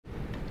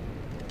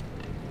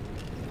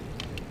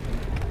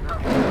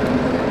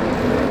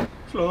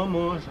Slow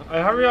motion.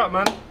 Hey, hurry up,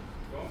 man.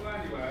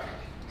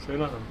 Say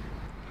nothing.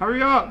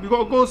 Hurry up, you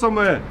gotta go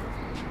somewhere.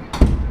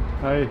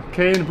 Hey,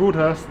 Kane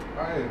Broadhurst.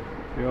 Hey.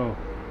 Yo.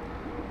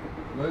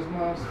 Where's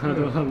my slip? I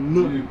don't have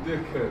no. You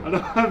dickhead. I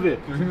don't have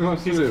it. Give me my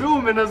He's slip.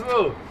 filming as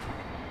well.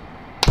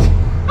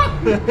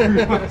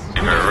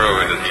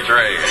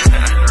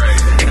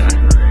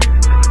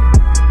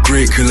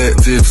 Great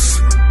collectives,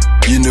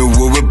 you know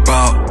what we're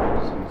about.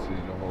 See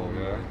the whole,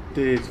 yeah?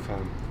 Dude,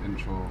 fam.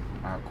 Intro.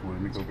 Alright, cool.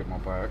 Let me go get my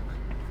bag.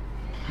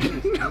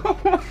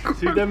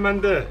 See them man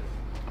there?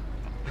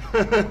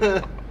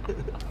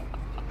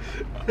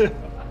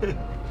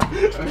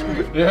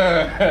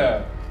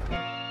 Yeah.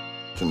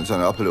 Trying to turn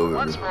it up a little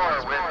bit.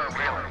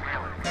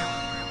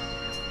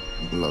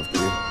 Love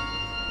you.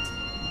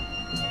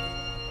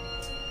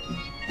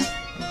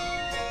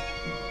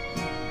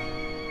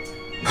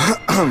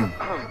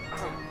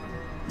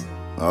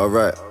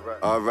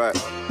 Alright.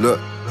 Look,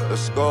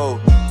 let's go.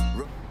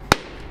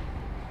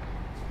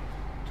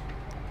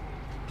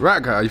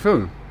 Right, guy, are you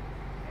filming?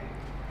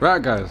 Right,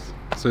 guys.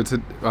 So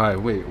alright,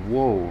 wait,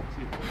 whoa.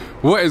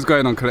 What is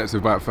going on,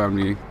 Collective Bike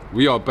family?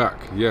 We are back.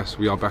 Yes,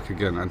 we are back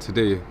again. And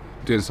today,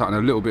 doing something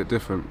a little bit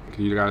different.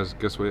 Can you guys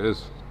guess what it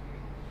is?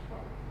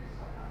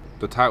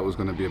 The title's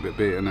gonna be a bit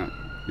bait, innit?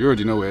 You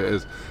already know what it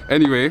is.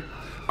 Anyway,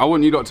 I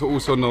want you lot to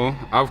also know,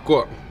 I've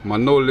got my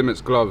No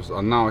Limits gloves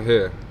are now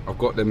here. I've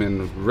got them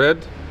in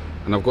red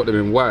and I've got them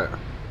in white.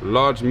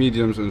 Large,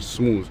 mediums and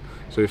smalls.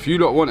 So if you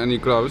lot want any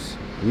gloves,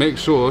 make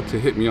sure to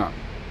hit me up,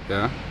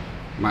 yeah?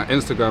 My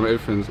Instagram,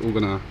 everything's all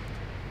gonna,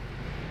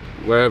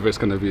 wherever it's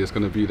gonna be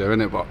there,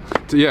 innit? But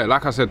yeah,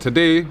 like I said,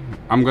 today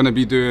I'm gonna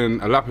be doing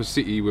a lap of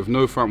city with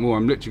no front wheel.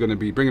 I'm literally gonna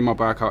be bringing my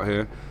bike out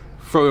here,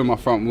 throwing my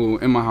front wheel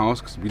in my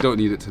house because we don't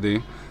need it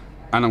today,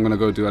 and I'm gonna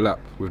go do a lap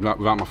without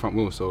my front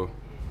wheel. So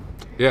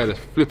yeah, let's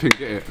flipping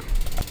get it.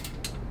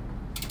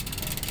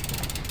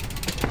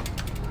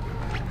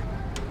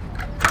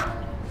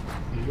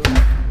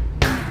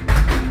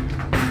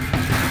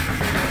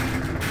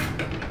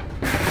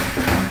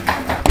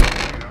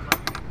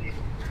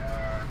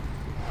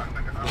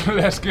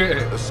 Let's get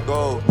it. Let's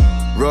go.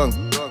 Wrong,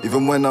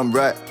 even when I'm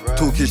right.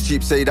 Talk is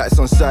cheap, say that it's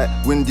on sight.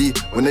 Windy,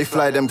 when they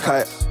fly them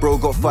kites. Bro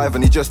got 5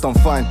 and he just done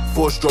fine.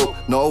 4-stroke,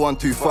 no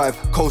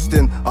 125.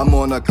 Coasting, I'm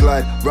on a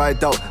glide.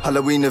 Ride out,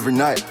 Halloween every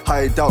night.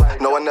 Hide out,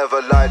 no I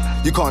never lied.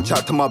 You can't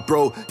chat to my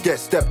bro, get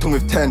stepped on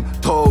with 10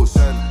 toes.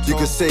 You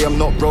could say I'm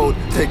not road,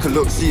 take a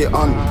look, see it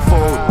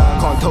unfold.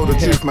 Can't tell the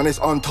truth, man, it's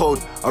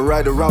untold. I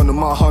ride around in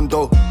my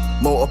Hondo.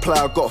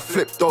 Multiplier got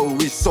flipped though,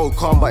 we so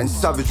calm but in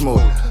savage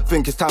mode.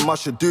 Think it's time I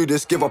should do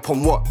this, give up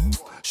on what?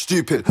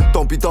 Stupid,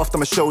 don't be daft,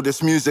 I'ma show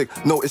this music.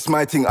 Notice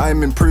my thing,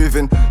 I'm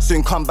improving.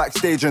 Soon come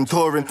backstage and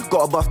touring.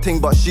 Got a buff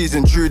ting but she's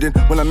intruding.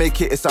 When I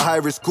make it, it's a high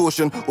risk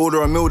caution.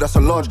 Order a meal, that's a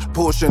large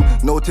portion.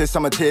 Notice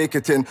I'ma take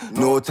it in,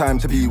 no time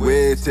to be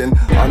waiting.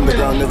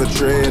 Underground never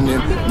training,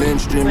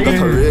 mainstream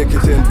got a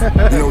raketing.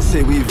 You know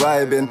say we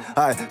vibing,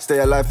 I stay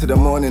alive to the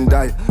morning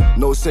die.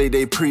 No say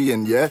they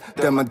preying, yeah?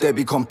 Them and they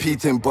be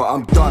competing, but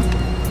I'm done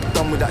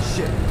with that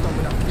shit.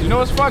 You know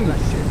what's fun?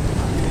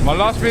 My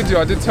last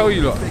video I did tell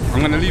you lot, I'm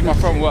gonna leave my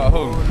front wheel at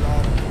home.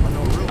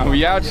 And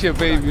we out here,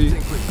 baby.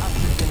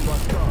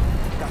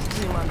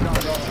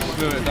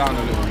 Slow it down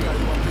a little bit.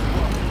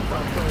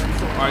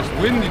 Alright, it's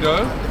windy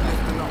though.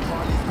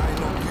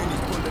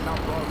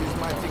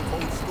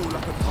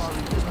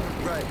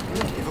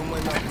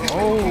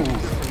 Oh.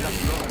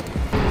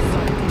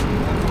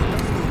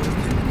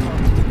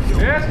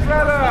 Yes,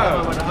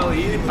 brother. How are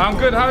you? I'm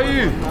good, how are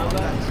you?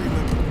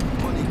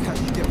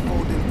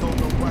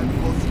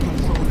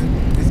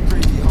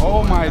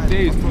 Oh my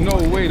days, no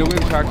way, the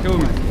wind tried to kill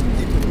me.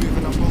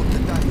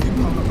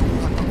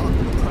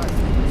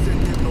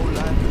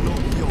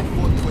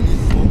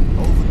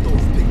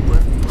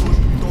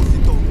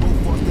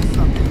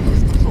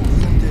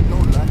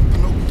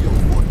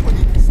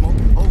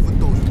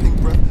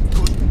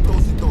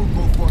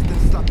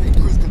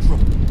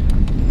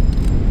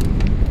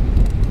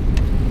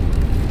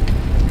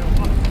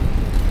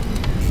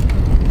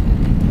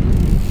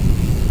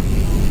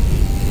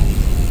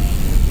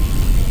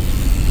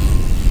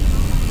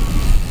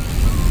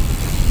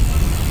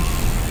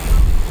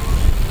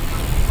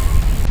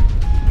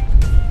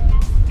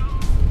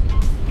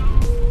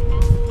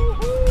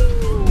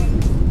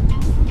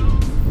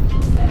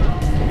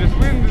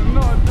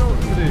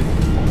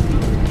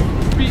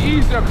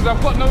 Because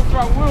I've got no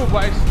front wheel,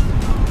 but it's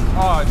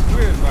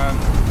weird, man.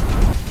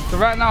 So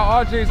right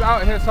now RJ's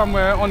out here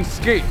somewhere on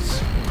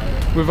skates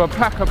with a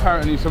pack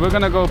apparently, so we're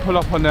gonna go pull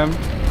up on them,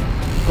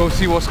 go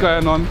see what's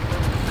going on.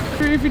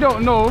 If you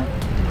don't know,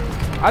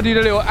 I do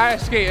the little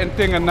ice skating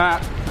thing and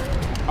that.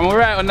 I'm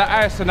alright on the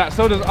ice and that,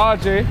 so does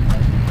RJ.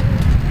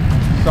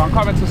 So I'm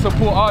coming to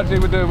support RJ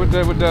with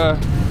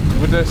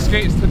the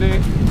skates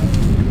today.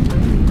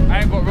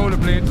 I ain't got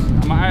rollerblades,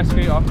 I'm an ice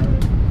skater.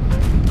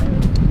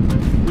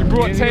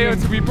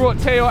 We brought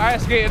Teo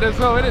ice skating as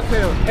well, innit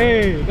Teo?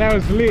 Hey, that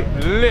was lit.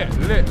 Lit.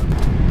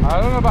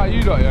 I don't know about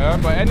you lot, yeah,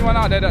 but anyone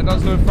out there that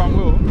does no front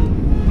wheel,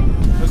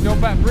 does your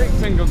back brake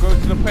finger go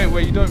to the point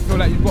where you don't feel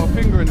like you've got a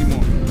finger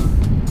anymore?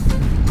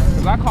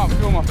 Because I can't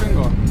feel my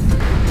finger.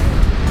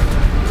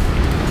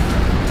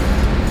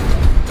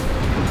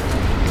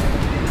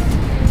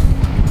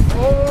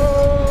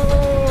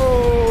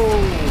 Oh!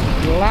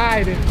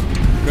 Gliding.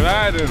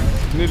 Gliding.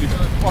 Nearly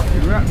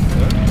fucking wrapped.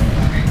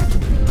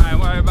 I ain't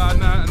worried about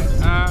nothing.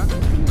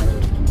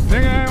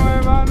 Nigga ain't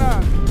worried about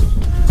nothing.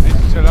 Need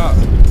to chill out.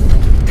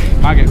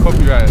 Might get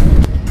copyrighted.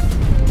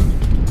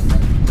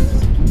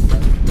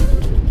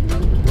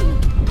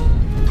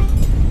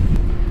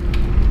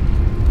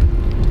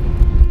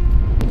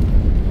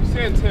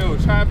 Tail,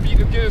 try and beat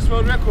the Guinness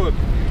World Record.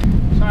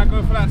 Try and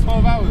go for like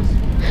 12 hours.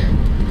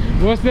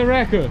 What's the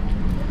record?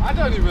 I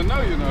don't even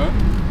know, you know.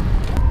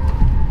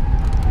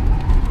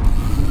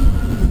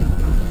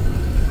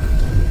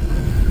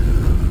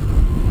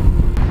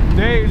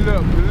 They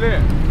look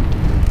lit.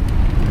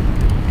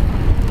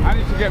 I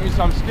need to get me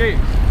some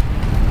skates.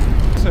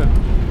 Listen,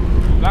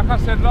 like I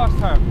said last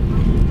time,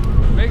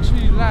 make sure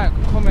you like,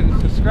 comment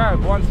and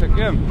subscribe once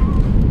again.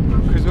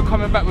 Because we're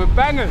coming back with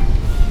bangers.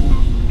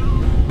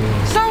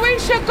 So we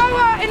should go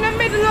out in the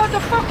middle of the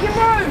fucking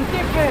road,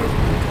 dickhead.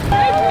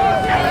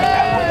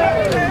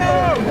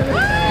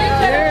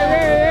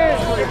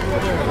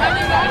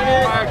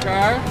 Hi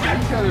guy,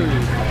 I'm telling you.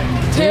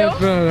 Yeah,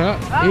 brother.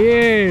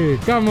 Yeah,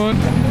 come on.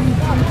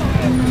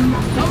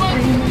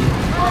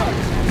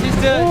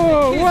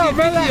 Oh, what,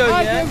 brother?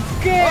 I am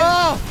scared.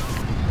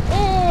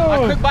 Oh. A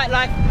quick bite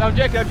like, I'm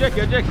joking.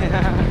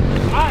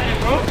 Alright,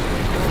 bro.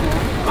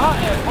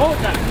 Alright, hold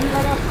that.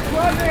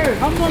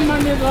 Come on, my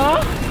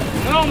nigga.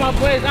 No, my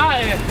boys out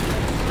here.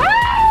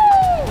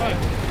 What?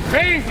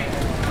 Crazy.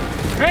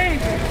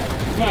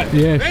 What?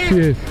 Yes, crazy.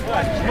 Yes.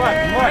 What?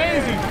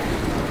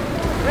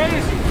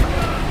 Crazy.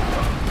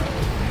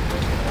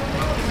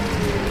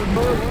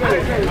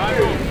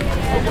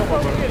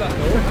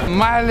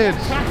 Mileage.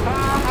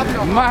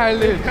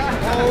 Oh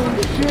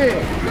shit. Is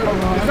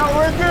that what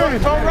we're doing?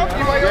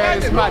 Yeah,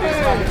 it's mad.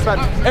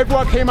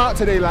 Everyone came out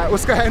today like,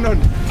 what's going on?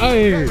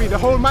 Hey. The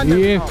whole man.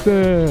 Yes,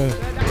 sir.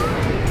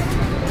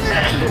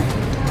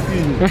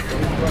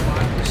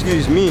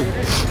 Excuse me.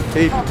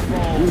 Hey.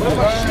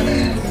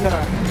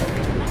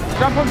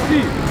 Jump on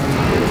seat.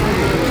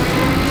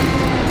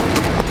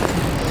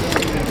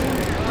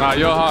 Nah,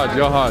 you're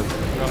hard.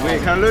 Wait,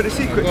 can I load the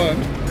seat quick? Go on.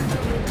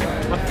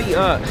 My feet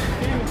hurt.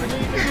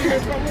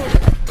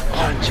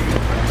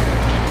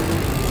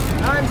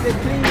 I'm the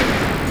clean.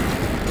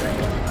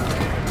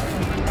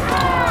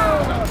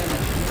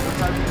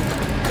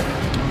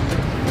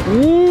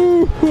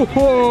 Ooh.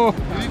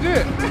 Did you do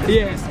it?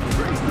 Yes.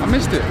 I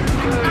missed it.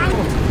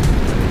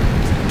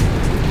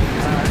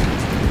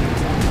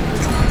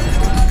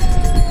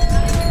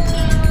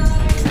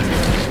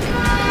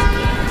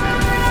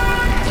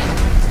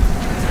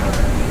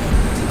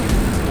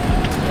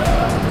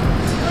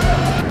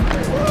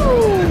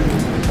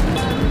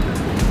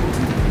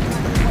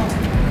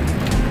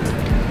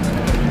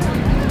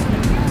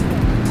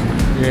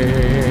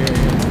 Yeah.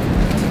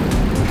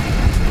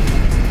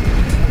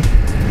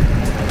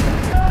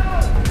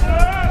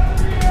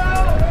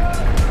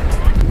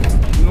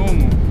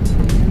 Normal.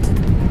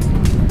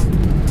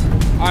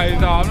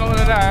 No, I'm not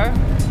gonna lie.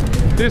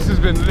 This has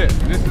been lit.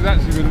 This has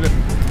actually been lit.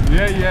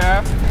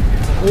 Yeah.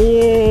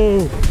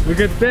 Oh, look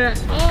at that.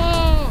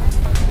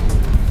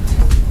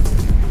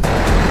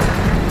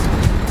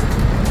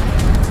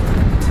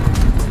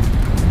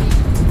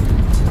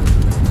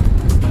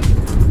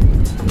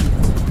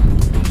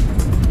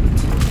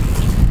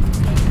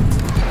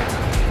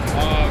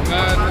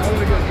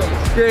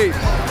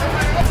 Skates.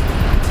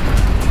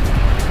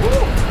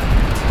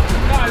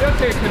 Nah, you're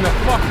taking the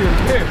fucking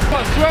piss.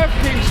 But Swerve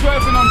King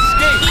swerving on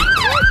skates.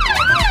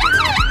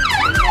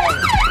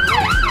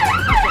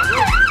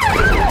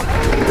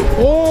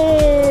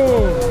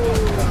 Oh!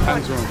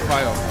 Hands are on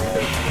fire.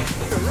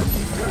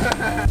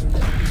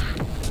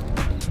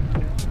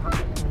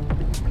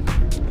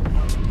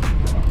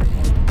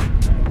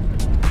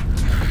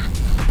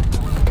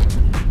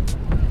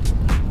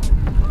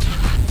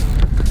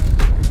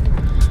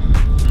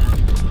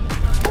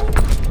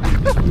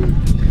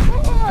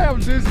 I am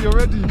dizzy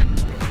already.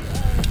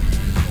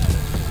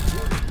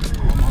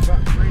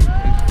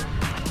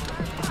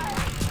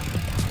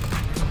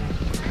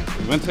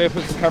 When Taylor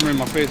puts the camera in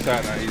my face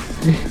like that,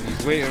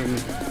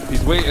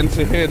 he's waiting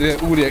to hear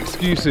all the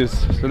excuses.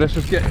 So let's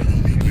just get it.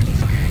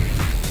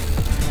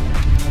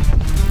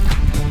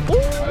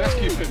 Let's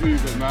keep it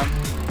moving, man.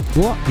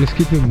 What? Let's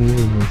keep it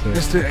moving, man.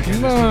 Let's do it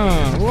again.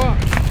 Nah, what?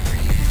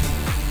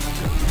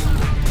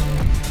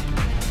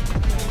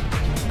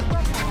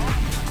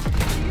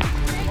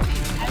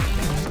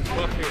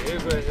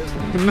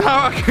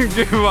 Now I can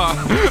give up.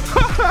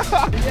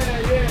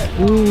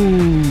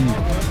 Ooh.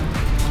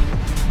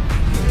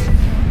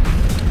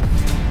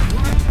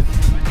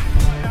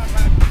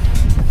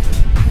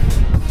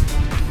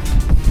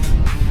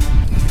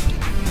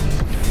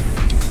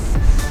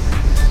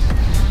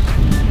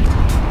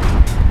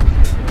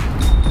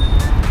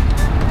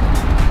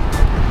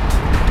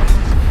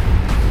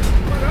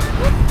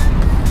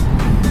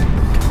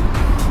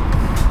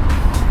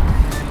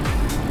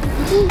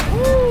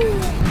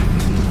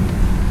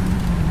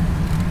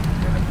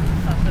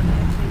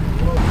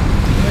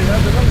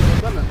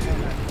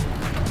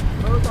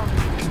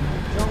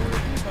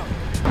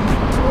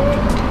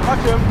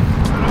 Watch him.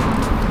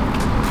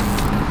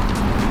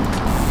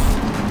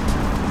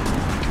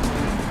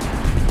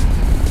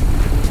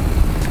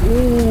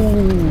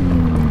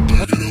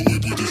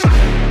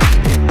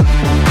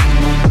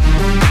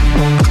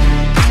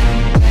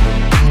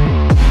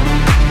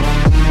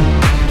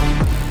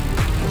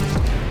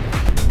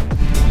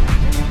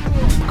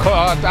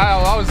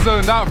 I was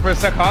zoned out for a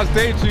second. I was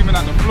daydreaming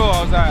at the floor.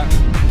 I was like,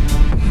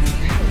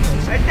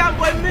 Hey, that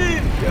boy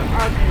move!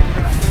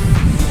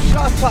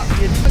 Shut up,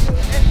 you.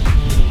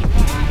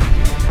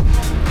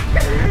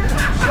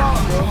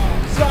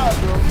 Shut up,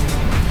 bro.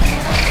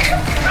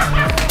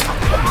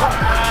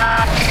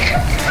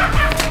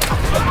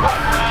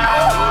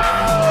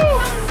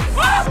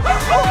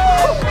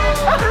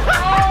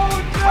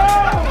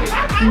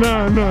 No.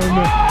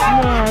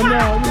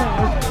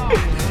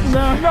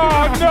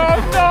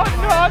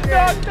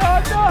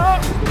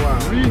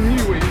 Ree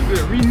knew what he was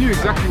doing. Ree knew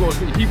exactly what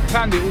he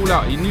planned it all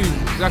out. He knew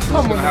exactly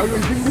what was going to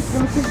happen.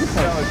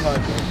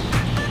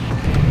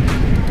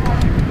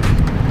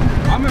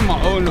 I'm in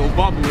my own little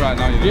bubble right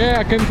now, you know? Yeah,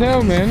 I can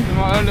tell, man. In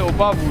my own little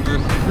bubble,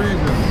 just cruising.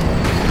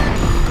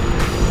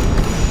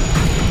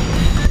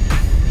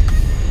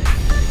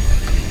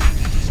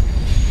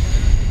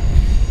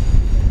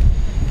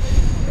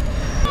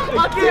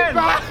 Again!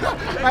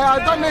 Hey, I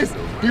done this.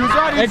 He was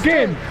riding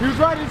Again? Straight. He was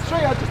riding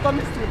straight. I just done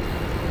this to him.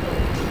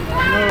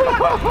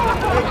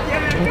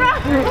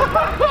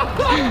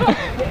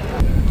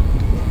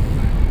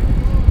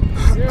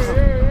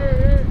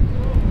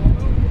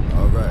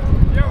 Alright.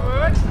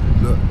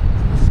 Look,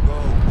 let's go.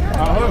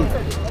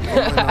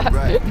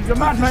 He's a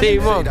madman. See,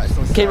 Mom,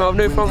 came out of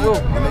no front wheel.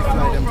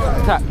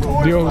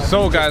 Yo,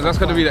 So guys, that's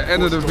going to be the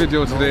end of the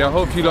video today. I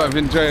hope you lot have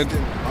enjoyed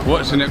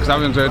watching it because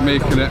I've enjoyed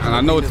making it and I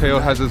know Teo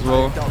has as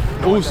well.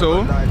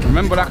 Also,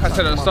 remember like I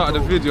said at the start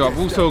of the video, I've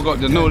also got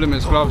the No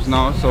Limits gloves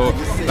now. So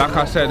like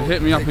I said,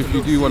 hit me up if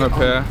you do want a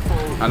pair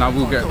and I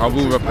will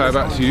reply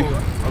back to you.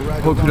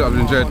 Hope you lot have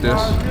enjoyed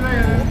this.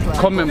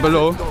 Comment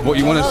below what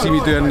you want to see me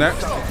doing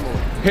next.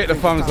 Hit the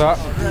thumbs up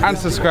and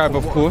subscribe,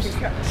 of course.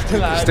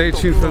 Stay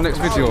tuned for the next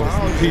video.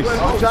 Peace.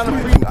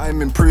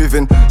 I'm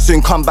improving,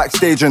 soon come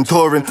backstage and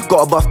touring.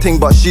 Got a buff ting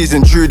but she's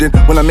intruding.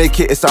 When I make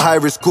it, it's a high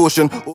risk caution.